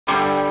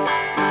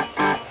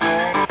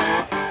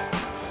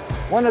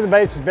One of the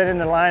baits has been in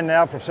the line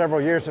now for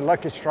several years. The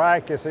Lucky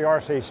Strike is the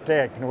RC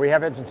stick. And we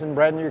have it in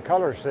brand new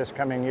colors this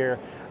coming year.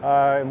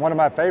 And one of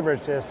my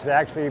favorites is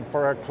actually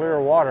for clear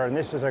water. And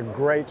this is a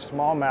great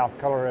smallmouth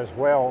color as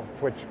well,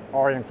 which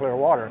are in clear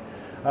water.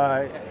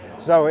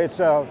 So it's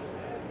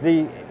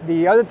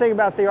the other thing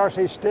about the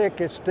RC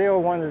stick, it's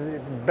still one of the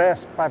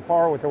best by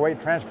far with the weight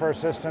transfer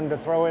system to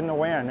throw in the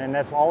wind. And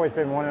that's always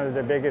been one of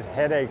the biggest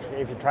headaches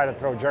if you try to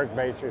throw jerk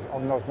baits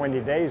on those windy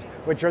days,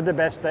 which are the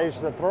best days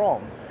to throw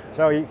them.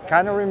 So you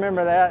kind of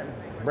remember that,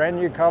 brand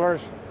new colors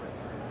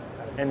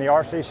in the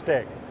RC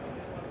stick.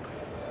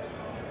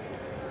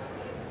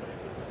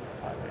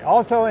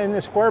 Also in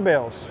the square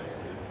bills,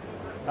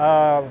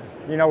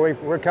 you know,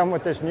 we're coming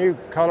with this new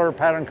color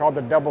pattern called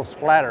the double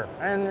splatter,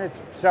 and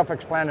it's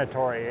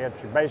self-explanatory.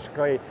 It's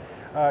basically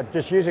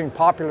just using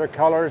popular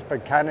colors,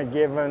 but kind of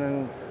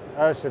giving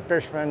us, the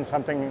fishermen,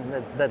 something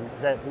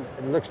that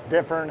looks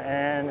different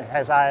and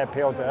has eye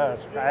appeal to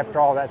us. After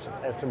all,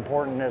 that's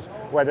important, as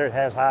whether it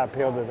has eye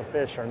appeal to the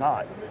fish or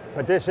not.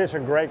 But this is a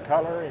great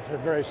color. It's a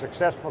very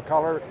successful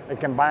color. It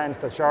combines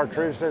the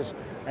chartreuses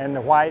and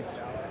the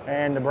whites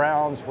and the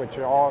browns, which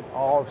are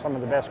all some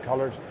of the best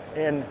colors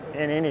in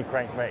any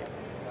crankbait.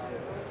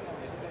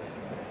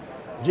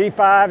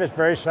 G5 is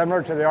very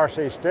similar to the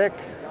RC stick.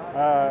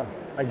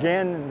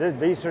 Again,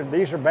 these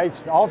are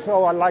baits.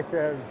 Also, I'd like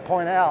to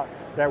point out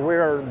that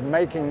we're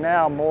making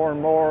now more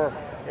and more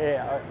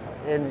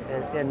in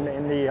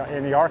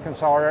the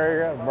Arkansas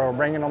area. We're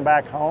bringing them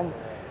back home,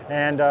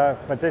 and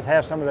but this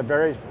has some of the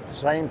very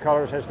same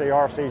colors as the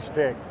RC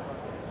stick.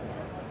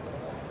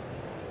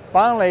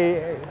 Finally,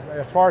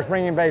 as far as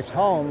bringing baits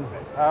home,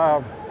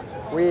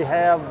 we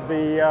have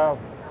the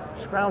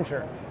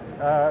Scrounger.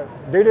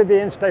 Due to the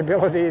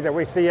instability that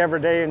we see every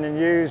day in the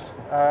news,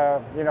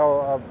 you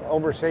know,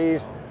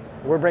 overseas,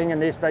 we're bringing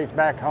these baits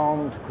back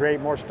home to create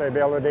more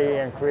stability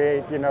and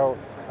create, you know,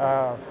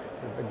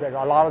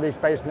 a lot of these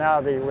baits now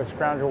with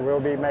Scrounger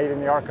will be made in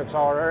the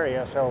Arkansas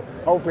area. So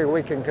hopefully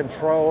we can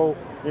control,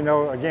 you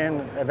know,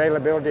 again,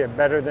 availability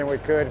better than we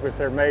could if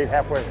they're made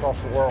halfway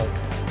across the world.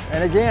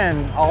 And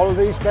again, all of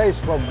these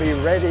baits will be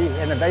ready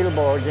and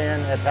available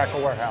again at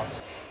Tackle Warehouse.